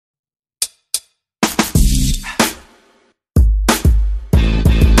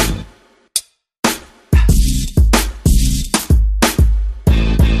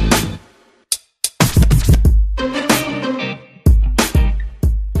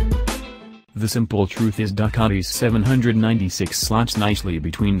The simple truth is Ducati's 796 slots nicely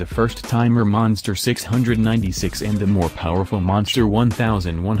between the first-timer Monster 696 and the more powerful Monster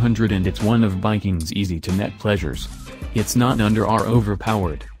 1100, and it's one of biking's easy-to-net pleasures. It's not under or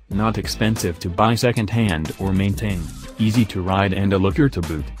overpowered, not expensive to buy second-hand or maintain, easy to ride and a looker to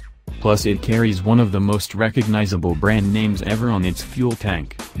boot. Plus it carries one of the most recognizable brand names ever on its fuel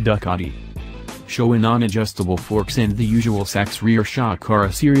tank, Ducati. Show non-adjustable forks and the usual Sachs rear shock are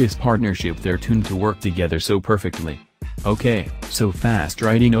a serious partnership. They're tuned to work together so perfectly. Okay, so fast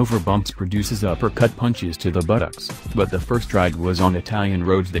riding over bumps produces uppercut punches to the buttocks, but the first ride was on Italian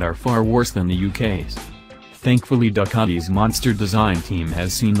roads that are far worse than the UK's. Thankfully Ducati's monster design team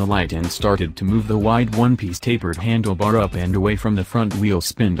has seen the light and started to move the wide one-piece tapered handlebar up and away from the front wheel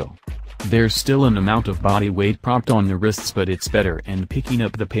spindle. There's still an amount of body weight propped on the wrists, but it's better, and picking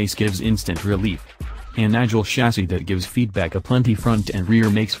up the pace gives instant relief. An agile chassis that gives feedback aplenty front and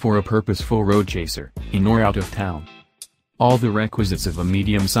rear makes for a purposeful road chaser, in or out of town. All the requisites of a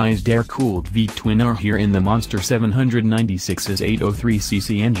medium-sized air-cooled V-twin are here in the Monster 796's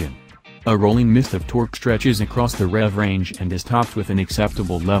 803cc engine. A rolling mist of torque stretches across the rev range and is topped with an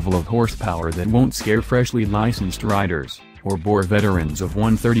acceptable level of horsepower that won't scare freshly licensed riders, or bore veterans of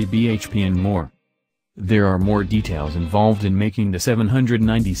 130 bhp and more. There are more details involved in making the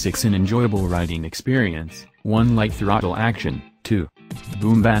 796 an enjoyable riding experience: 1. Light throttle action, 2.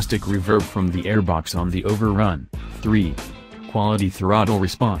 Boombastic reverb from the airbox on the overrun, 3. Quality throttle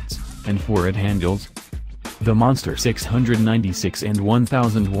response, and 4. It handles. The Monster 696 and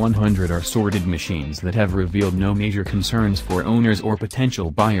 1100 are sorted machines that have revealed no major concerns for owners or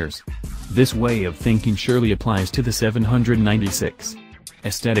potential buyers. This way of thinking surely applies to the 796.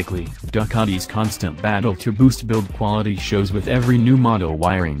 Aesthetically, Ducati's constant battle to boost build quality shows with every new model.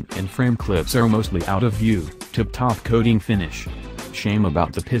 Wiring and frame clips are mostly out of view, tip-top coating finish. Shame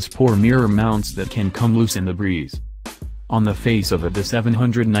about the piss-poor mirror mounts that can come loose in the breeze. On the face of it, the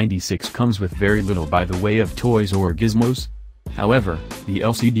 796 comes with very little by the way of toys or gizmos. However, the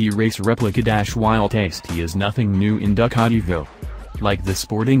LCD race replica while tasty is nothing new in Ducativille. Like the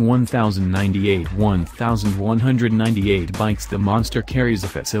sporting 1198 bikes, the Monster carries a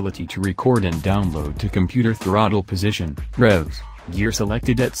facility to record and download to computer throttle position, revs, gear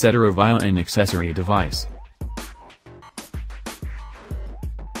selected etc. via an accessory device.